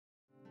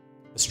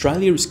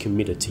Australia is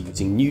committed to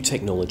using new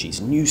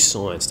technologies, new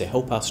science to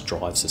help us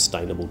drive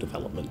sustainable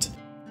development.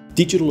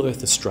 Digital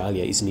Earth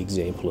Australia is an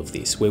example of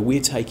this, where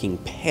we're taking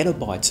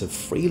petabytes of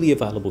freely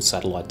available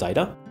satellite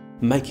data,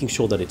 making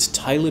sure that it's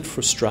tailored for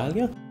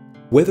Australia,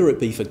 whether it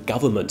be for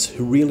governments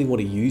who really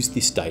want to use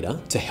this data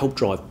to help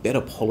drive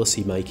better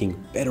policy making,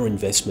 better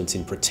investments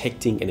in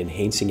protecting and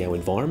enhancing our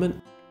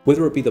environment,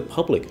 whether it be the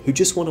public who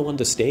just want to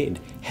understand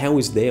how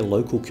is their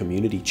local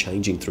community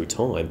changing through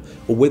time,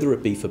 or whether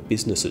it be for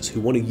businesses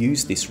who want to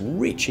use this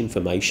rich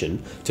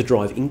information to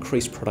drive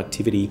increased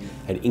productivity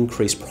and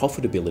increased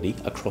profitability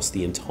across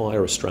the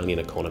entire Australian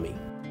economy.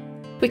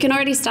 We can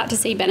already start to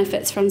see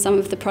benefits from some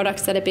of the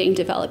products that are being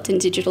developed in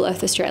Digital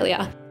Earth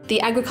Australia. The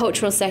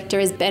agricultural sector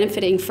is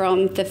benefiting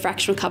from the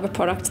fractional cover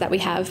products that we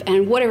have,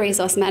 and water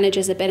resource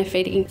managers are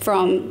benefiting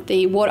from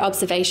the water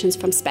observations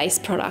from space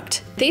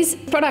product. These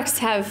products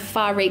have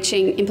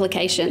far-reaching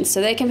implications,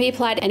 so they can be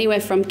applied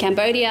anywhere from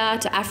Cambodia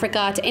to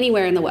Africa to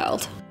anywhere in the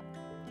world.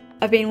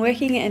 I've been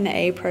working in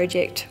a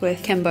project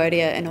with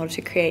Cambodia in order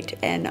to create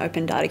an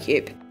open data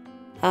cube.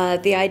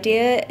 The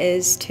idea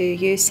is to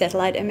use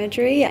satellite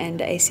imagery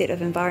and a set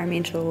of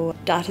environmental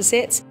data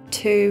sets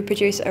to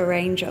produce a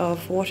range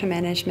of water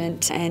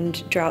management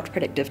and drought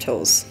predictive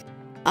tools.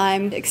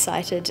 I'm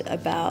excited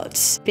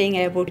about being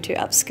able to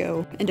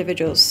upskill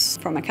individuals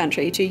from a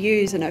country to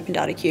use an Open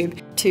Data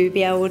Cube, to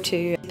be able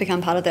to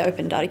become part of the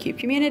Open Data Cube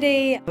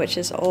community, which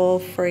is all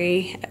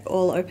free,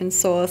 all open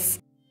source.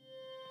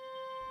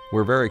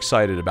 We're very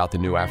excited about the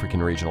new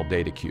African Regional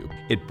Data Cube.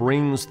 It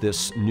brings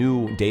this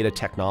new data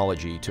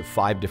technology to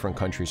 5 different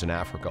countries in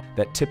Africa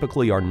that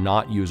typically are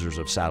not users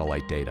of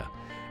satellite data.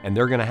 And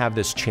they're going to have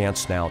this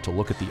chance now to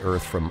look at the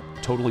Earth from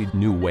totally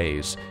new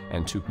ways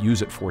and to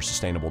use it for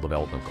sustainable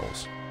development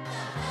goals.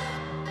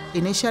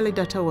 Initially,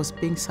 data was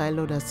being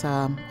siloed as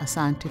a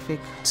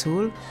scientific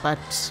tool, but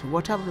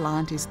what I've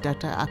learned is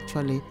data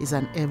actually is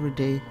an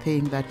everyday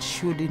thing that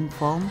should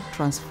inform,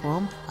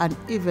 transform, and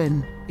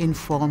even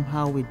inform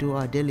how we do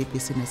our daily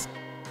business,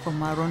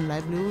 from our own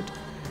livelihood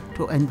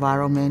to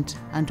environment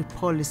and to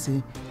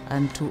policy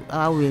and to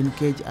how we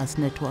engage as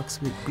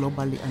networks with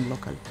globally and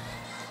locally.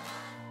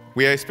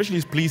 We are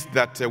especially pleased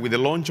that with the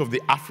launch of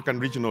the African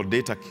Regional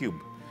Data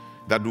Cube,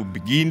 that will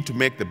begin to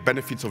make the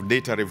benefits of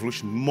data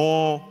revolution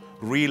more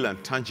real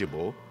and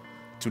tangible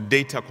to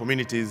data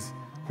communities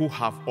who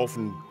have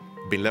often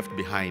been left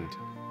behind.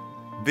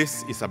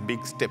 This is a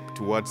big step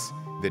towards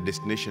the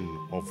destination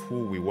of who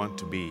we want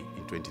to be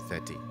in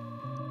 2030.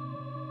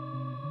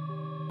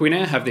 We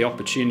now have the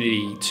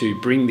opportunity to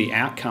bring the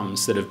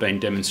outcomes that have been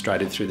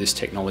demonstrated through this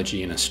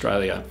technology in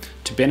Australia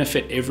to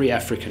benefit every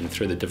African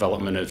through the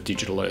development of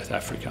Digital Earth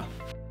Africa.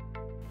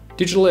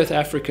 Digital Earth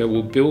Africa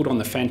will build on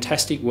the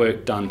fantastic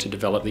work done to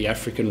develop the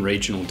African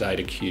Regional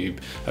Data Cube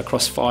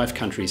across 5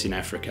 countries in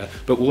Africa,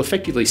 but will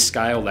effectively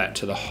scale that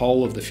to the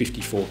whole of the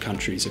 54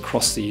 countries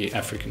across the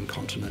African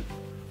continent.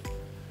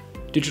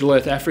 Digital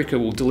Earth Africa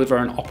will deliver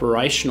an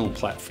operational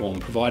platform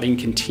providing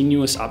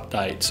continuous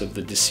updates of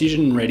the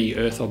decision-ready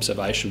Earth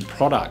observation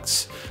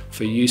products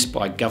for use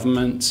by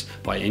governments,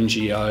 by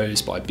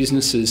NGOs, by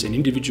businesses and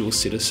individual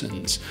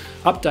citizens,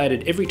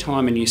 updated every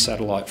time a new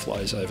satellite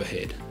flies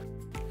overhead.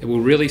 It will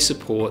really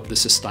support the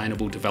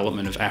sustainable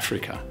development of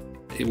Africa.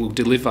 It will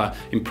deliver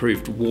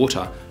improved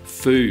water,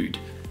 food,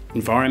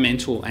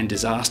 environmental and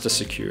disaster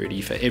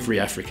security for every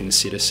African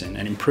citizen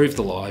and improve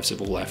the lives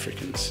of all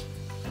Africans.